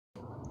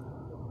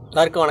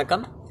எல்லாருக்கும்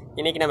வணக்கம்.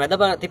 இன்றைக்கி நம்ம எதை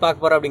பற்றி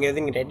பார்க்க போகிறோம் அப்படிங்கிறது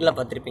நீங்கள் ரெட்டில்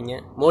பார்த்துருப்பீங்க.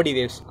 மோடி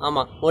வேவ்ஸ்.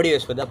 ஆமாம், மோடி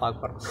வேவ்ஸ் பற்றி தான்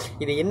பார்க்க போகிறோம்.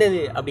 இது என்னது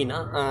அப்படின்னா,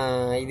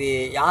 இது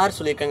யார்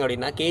சொல்லியிருக்காங்க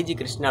அப்படின்னா கேஜி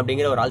கிருஷ்ணன்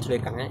அப்படிங்கிற ஒரு ஆள்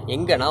சொல்லியிருக்காங்க.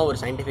 எங்கன்னா ஒரு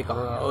சயின்டிஃபிக்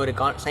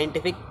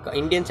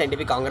இந்தியன்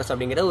சயின்டிஃபிக் காங்கிரஸ்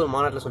அப்படிங்கிற ஒரு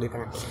மாநாட்டில்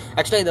சொல்லியிருக்காங்க.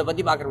 ஆக்சுவலாக இதை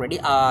பற்றி பார்க்குற முன்னாடி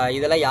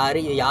இதெல்லாம்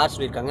யார்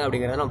சொல்லியிருக்காங்க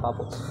அப்படிங்கிறத நம்ம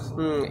பார்ப்போம்.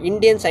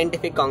 இந்தியன்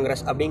சயின்டிஃபிக்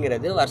காங்கிரஸ்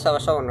அப்படிங்கிறது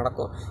வருஷம்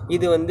நடக்கும்.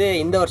 இது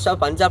இந்த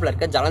வருஷம் பஞ்சாபில்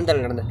இருக்க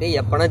ஜலந்தரில் நடந்திருக்கு.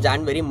 எப்போனா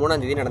ஜான்வரி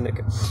 3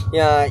 நடந்திருக்கு.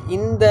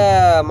 இந்த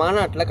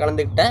மாநாட்டில்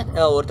கலந்துக்கிட்ட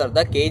ஒருத்தர்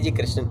தான் கேஜி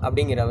கிருஷ்ணன்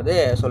அப்படிங்கிறவர்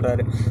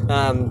சொல்கிறாரு.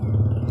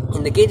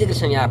 இந்த கேஜி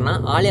கிருஷ்ணன் யாருன்னா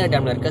ஆலியா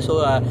டேமில் இருக்க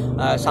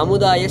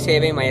சமுதாய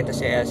சேவை மையத்தை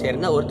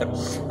சேர்ந்த ஒருத்தர்.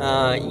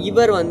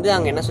 இவர்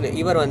அங்கே என்ன சொல்லி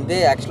இவர்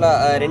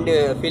ஆக்சுவலாக 2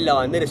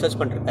 ஃபீல்டில் ரிசர்ச்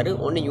பண்ணிருக்காரு.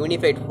 ஒன்று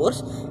யூனிஃபைட்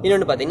ஃபோர்ஸ்,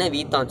 இன்னொன்று பார்த்தீங்கன்னா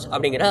வீத்தான்ஸ்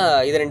அப்படிங்கிற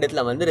இது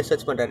 2த்தில்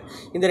ரிசர்ச் பண்ணுறாரு.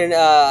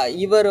 இந்த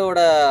இவரோட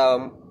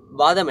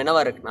வாதம்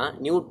என்னவா இருக்குன்னா,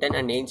 நியூட்டன்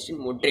அண்ட்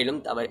ஐன்ஸ்டீன்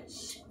முற்றிலும் தவறு.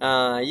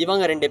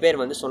 இவங்க 2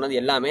 பேர் சொன்னது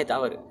எல்லாமே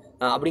தவறு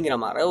அப்படிங்கிற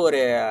மாதிரி ஒரு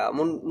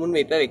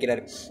முன்வைப்பை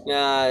வைக்கிறார்.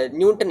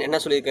 நியூட்டன் என்ன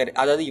சொல்லியிருக்காரு,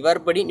 அதாவது இவர்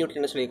படி நியூட்டன்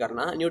என்ன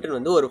சொல்லியிருக்காருன்னா,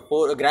 நியூட்டன்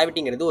ஒரு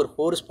கிராவிட்டிங்கிறது ஒரு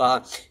ஃபோர்ஸ்பா,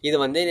 இது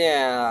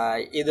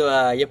இது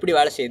எப்படி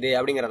வேலை செய்யுது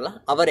அப்படிங்கிறதெல்லாம்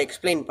அவர்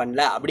எக்ஸ்பிளைன்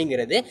பண்ணல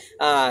அப்படிங்கிறது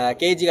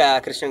கேஜி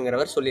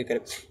கிருஷ்ணங்கிறவர்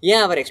சொல்லியிருக்காரு.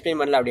 ஏன் அவர் எக்ஸ்பிளைன்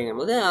பண்ணல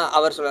அப்படிங்கும்போது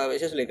அவர்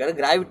விஷயம் சொல்லியிருக்காரு,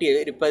 கிராவிட்டி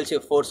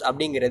ரிப்பல்சிவ் ஃபோர்ஸ்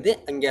அப்படிங்கிறது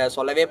அங்கே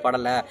சொல்லவே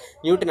படலை,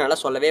 நியூட்டனால்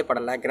சொல்லவே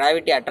படலை,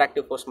 கிராவிட்டி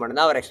அட்ராக்டிவ் ஃபோர்ஸ்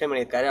மட்டும்தான் அவர் எக்ஸ்பிளைன்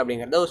பண்ணியிருக்காரு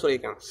அப்படிங்கிறத அவர்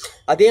சொல்லியிருக்காங்க.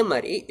 அதே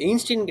மாதிரி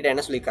ஐன்ஸ்டீன் கிட்ட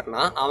என்ன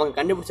சொல்லியிருக்காருன்னா, அவங்க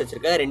கண்டுபிடிச்ச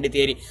 2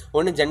 தியரி,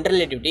 ஒன்று ஜென்ரல்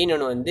ரிலேட்டிவிட்டி,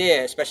 இன்னொன்று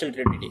ஸ்பெஷல்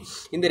ரிலேட்டிவிட்டி.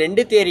 இந்த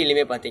 2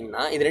 தியரியிலுமே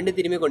பார்த்தீங்கன்னா, இது 2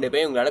 தியரியுமே கொண்டு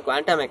போய் உங்களால்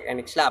குவாண்டம்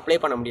மெக்கானிக்ஸில் அப்ளை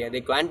பண்ண முடியாது,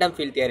 குவாண்டம்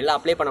ஃபீல்ட் தியரியில்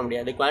அப்ளை பண்ண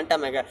முடியாது,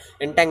 குவாண்டம்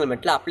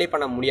என்டாங்கிள்மெண்ட்டில் அப்ளை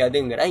பண்ண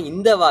முடியாதுங்கிற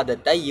இந்த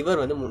வாதத்தை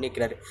இவர்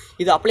முன்னிக்கிறாரு.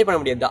 இது அப்ளை பண்ண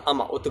முடியாது தான்,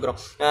 ஆமாம் ஒத்துக்கிறோம்.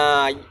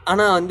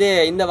 ஆனால்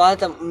இந்த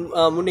வாதத்தை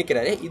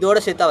முன்னிக்கிறாரு.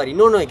 இதோட சேர்த்து அவர்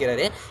இன்னொன்று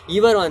வைக்கிறாரு.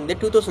 இவர்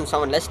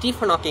 2007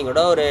 ஸ்டீஃபன்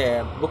ஹாக்கிங்கோட ஒரு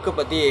புக்கை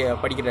பற்றி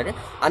படிக்கிறாரு.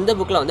 அந்த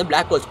புக்கில்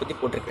பிளாக் ஹோல்ஸ் பற்றி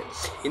போட்டிருக்கு.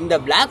 இந்த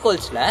பிளாக்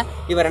ஹோல்ஸில்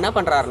இவர் என்ன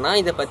பண்ணுறாருன்னா,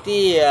 இதை பற்றி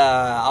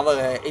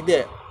இது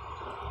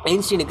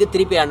ஐன்ஸ்டீனுக்கு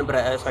திருப்பி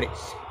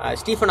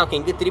ஸ்டீஃபன்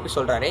ஹாக்கிங்க்கு திருப்பி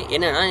சொல்கிறாரு.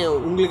 என்னென்னா,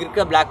 உங்களுக்கு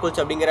இருக்க பிளாக்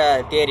ஹோல்ஸ் அப்படிங்கிற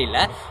தியரியில்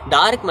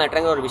டார்க்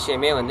மேட்டருங்கிற ஒரு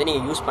விஷயமே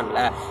நீங்கள் யூஸ்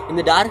பண்ணல.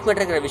 இந்த டார்க்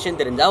மேட்டருங்கிற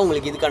விஷயம் தெரிஞ்சால்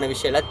உங்களுக்கு இதுக்கான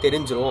விஷயம் எல்லாம்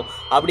தெரிஞ்சிடும்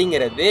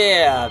அப்படிங்கிறது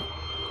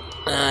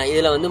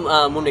இதில்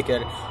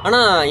முன்வைக்கிறார்.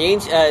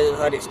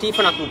 ஆனால்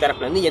ஸ்டீஃபன் ஹாக்கிங்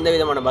தரப்புலேருந்து எந்த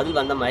விதமான பதில்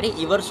வந்த மாதிரி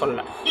இவர்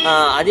சொல்லலை.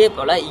 அதே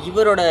போல்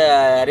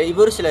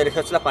இவர் சில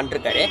ரிசர்ச்சில்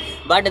பண்ணிருக்காரு.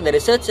 பட் இந்த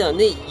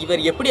ரிசர்ச்சை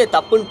இவர் எப்படி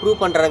தப்புன்னு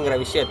ப்ரூவ் பண்ணுறங்கிற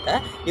விஷயத்த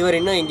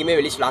இவர் இன்னும் எங்கேயுமே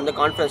வெளியே சொல்ல, அந்த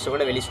கான்ஃபரன்ஸை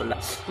கூட வெளியே சொல்ல.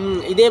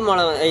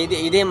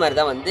 இதே மாதிரி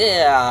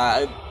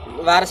தான்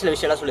வேறு சில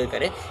விஷயம்லாம்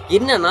சொல்லியிருக்காரு.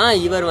 என்னன்னா,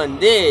 இவர்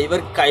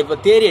இப்போ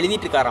தேரி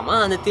எழுதிட்டு இருக்காராமா.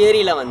 அந்த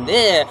தேரியில்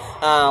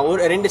ஒரு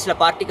 2 சில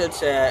பார்ட்டிகல்ஸ்,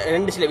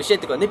 2 சில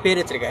விஷயத்துக்கு பேர்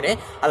வச்சிருக்காரு.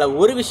 அதில்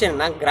ஒரு விஷயம்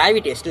என்னன்னா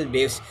கிராவிடேஷனல்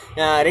வேவ்ஸ்.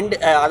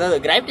 அதாவது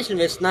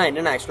கிராவிடேஷனல் வேவ்ஸ்னால்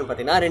என்னென்ன ஆக்சுவல்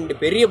பார்த்தீங்கன்னா, 2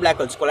 பெரிய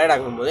பிளாக் ஹோல்ஸ் கொலைட்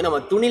ஆகும்போது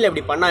நம்ம துணியில்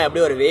எப்படி பண்ணால்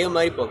எப்படி ஒரு வேவ்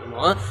மாதிரி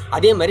போகணும்,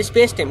 அதே மாதிரி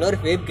ஸ்பேஸ் டைமில் ஒரு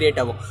வேவ்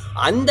கிரியேட் ஆகும்.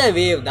 அந்த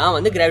வேவ்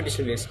தான்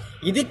கிராவிடேஷனல் வேவ்ஸ்.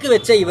 இதுக்கு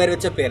இவர்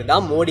வச்ச பேர்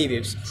தான் மோடி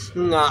வேவ்ஸ்.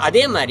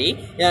 அதே மாதிரி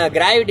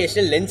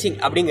கிராவிடேஷனல் லென்சிங்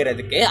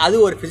அப்படிங்கிறதுக்கு அது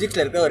ஒரு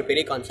ஃபிசிக்ஸில் இருக்கிற ஒரு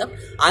பெரிய கான்செப்ட்.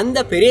 அந்த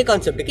பெரிய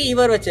கான்செப்டுக்கு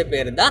இவர் வச்ச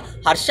பேர் தான்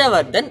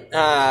ஹர்ஷவர்தன்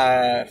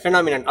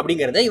ஃபெனாமினன்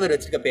அப்படிங்கிறத இவர்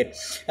வச்சிருக்க பேர்.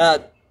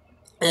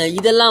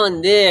 இதெல்லாம்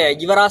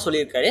இவராக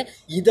சொல்லியிருக்காரு.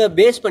 இதை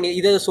பேஸ் பண்ணி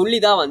இதை சொல்லி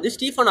தான்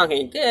ஸ்டீஃபன்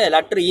ஹாக்கிங்க்கு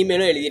லெட்டர்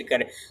இமெயிலும்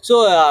எழுதியிருக்காரு. ஸோ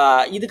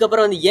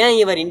இதுக்கப்புறம் ஏன்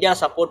இவர் இந்தியாவை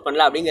சப்போர்ட்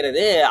பண்ணல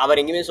அப்படிங்கிறது அவர்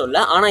எங்கேயுமே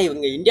சொல்லல. ஆனால்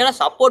இவங்க இந்தியாவில்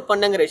சப்போர்ட்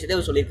பண்ணுங்கிற விஷயத்தை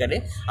இவர் சொல்லியிருக்காரு.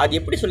 அது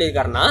எப்படி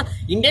சொல்லியிருக்காருன்னா,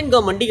 இந்தியன்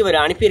கவர்மெண்ட்டுக்கு இவர்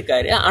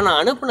அனுப்பியிருக்காரு. ஆனால்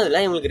அனுப்புனதில்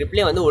இவங்களுக்கு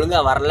ரிப்ளை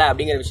ஒழுங்காக வரல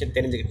அப்படிங்கிற விஷயத்தை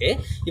தெரிஞ்சுக்கிட்டு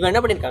இவர்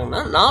என்ன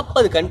பண்ணியிருக்காங்கன்னா,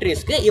 40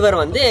 கண்ட்ரீஸ்க்கு இவர்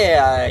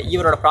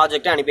இவரோட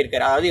ப்ராஜெக்டை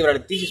அனுப்பியிருக்காரு. அதாவது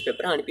இவரோட தீசிஸ்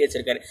பேப்பரை அனுப்பி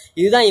வச்சிருக்காரு.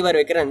 இதுதான்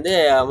இவர் வைக்கிற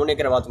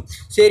முன்னிக்கிற வாதம்.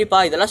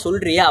 சரிப்பா, இதெல்லாம்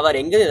சொல்றியா,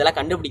 அவர் இதெல்லாம்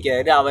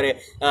கண்டுபிடிக்கிறாரு அவர்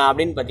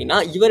அப்படின்னு பார்த்தீங்கன்னா,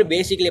 இவர்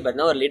பேசிக்கலி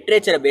பார்த்தீங்கன்னா ஒரு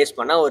லிட்ரேச்சரை பேஸ்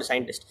பண்ண ஒரு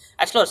சயின்டிஸ்ட்.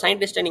 ஆக்சுவலாக ஒரு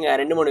சயின்டிஸ்ட்டை நீங்கள்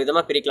 2-3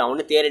 விதமாக பிரிக்கலாம்.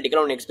 ஒன்று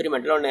தியரிட்டிக்கல், ஒன்று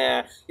எக்ஸ்பெரிமெண்டல், ஒன்று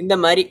இந்த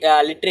மாதிரி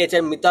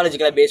லிட்ரேச்சர்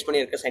மித்தாலஜிக்கலாக பேஸ்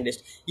பண்ணியிருக்க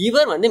சயின்டிஸ்ட்.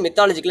 இவர்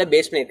மித்தாலஜிக்கலாக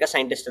பேஸ் பண்ணியிருக்க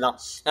சயின்டிஸ்ட் தான்.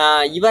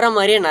 இவரை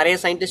மாதிரியே நிறைய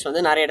சயின்டிஸ்ட்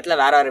நிறைய இடத்துல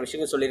வேறு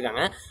விஷயங்கள்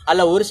சொல்லியிருக்காங்க.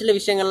 அதில் ஒரு சில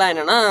விஷயங்கள்லாம்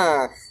என்னென்னா,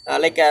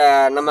 லைக்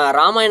நம்ம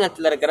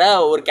ராமாயணத்தில் இருக்கிற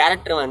ஒரு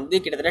கேரக்டர்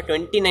கிட்டத்தட்ட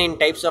 29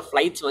 டைப்ஸ் ஆஃப்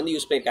ஃப்ளைட்ஸ்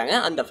யூஸ் பண்ணியிருக்காங்க.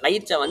 அந்த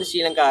ஃப்ளைட்ஸை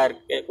ஸ்ரீலங்கா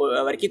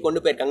வரைக்கும்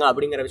கொண்டு போயிருக்காங்க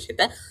அப்படிங்கிற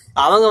விஷயத்த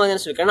அவங்க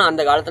என்ன சொல்லியிருக்காங்கன்னா,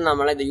 அந்த காலத்தில்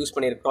நம்மளாம் இதை யூஸ்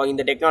பண்ணியிருக்கோம்,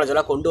 இந்த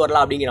டெக்னாலஜிலாம் கொண்டு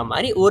வரலாம் அப்படிங்கிற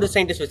மாதிரி ஒரு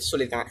சயின்டிஸ்ட் வச்சு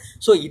சொல்லியிருக்காங்க.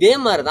 ஸோ இதே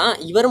மாதிரி தான்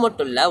இவர்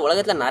மட்டும் இல்லை,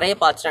 உலகத்தில் நிறைய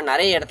பார்ட்ஸில்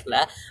நிறைய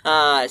இடத்துல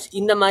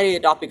இந்த மாதிரி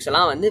டாபிக்ஸ்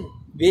எல்லாம்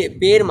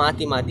பேர்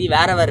மாற்றி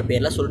வேறு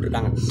பேரில்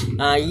சொல்லிட்டுருக்காங்க.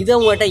 இதை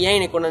உங்கள்கிட்ட ஏன்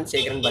எனக்கு கொண்டு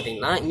சேர்க்குறேன்னு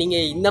பார்த்தீங்கன்னா,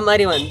 நீங்கள் இந்த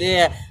மாதிரி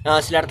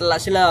சில இடத்துல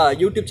சில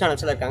யூடியூப்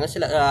சேனல்ஸில் இருக்காங்க,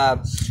 சில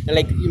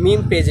லைக்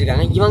மீம் பேஜ்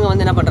இருக்காங்க.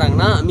 இவங்க என்ன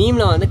பண்ணுறாங்கன்னா,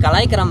 மீமில்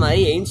கலாய்க்கிற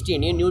மாதிரி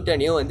ஐன்ஸ்டீனையும்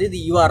நியூட்டனையும் இது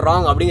யூ ஆர்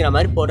ராங் அப்படிங்கிற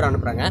மாதிரி போட்டு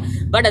அனுப்புகிறாங்க.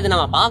 பட் அது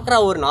நம்ம பார்க்குற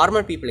ஒரு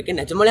நார்மல் பீப்புளுக்கு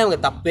நிஜமாலே அவங்க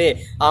தப்பு,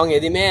 அவங்க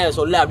எதுவுமே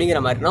சொல்ல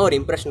அப்படிங்கிற மாதிரினா ஒரு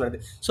இம்ப்ரெஷன் வருது.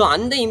 ஸோ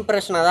அந்த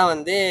இம்ப்ரெஷனை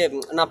தான்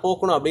நான்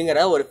போக்கணும்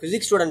அப்படிங்கிற ஒரு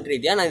ஃபிசிக்ஸ் ஸ்டூடெண்ட்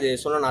ரீதியாக நான் இது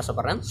சொல்லணும்னு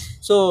ஆசைப்பட்றேன்.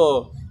 ஸோ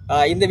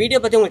இந்த வீடியோ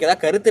பற்றி உங்களுக்கு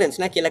ஏதாவது கருத்து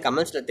இருந்துச்சுன்னா கீழே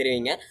கமெண்ட்ஸில்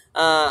தெரிவிங்க.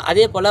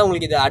 அதே போல்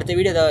உங்களுக்கு இது அடுத்த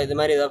வீடியோ ஏதாவது இது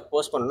மாதிரி ஏதாவது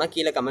போஸ்ட் பண்ணணும்னா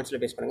கீழே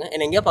கமெண்ட்ஸில் பேஸ் பண்ணுங்கள்.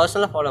 என்ன எங்கேயா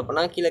பர்சனலாக ஃபாலோ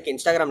பண்ணால் கீழே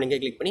இன்ஸ்டாகிராம் லிங்கை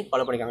கிளிக் பண்ணி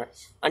ஃபாலோ பண்ணிக்கோங்க.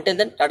 Until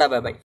then tata bye by.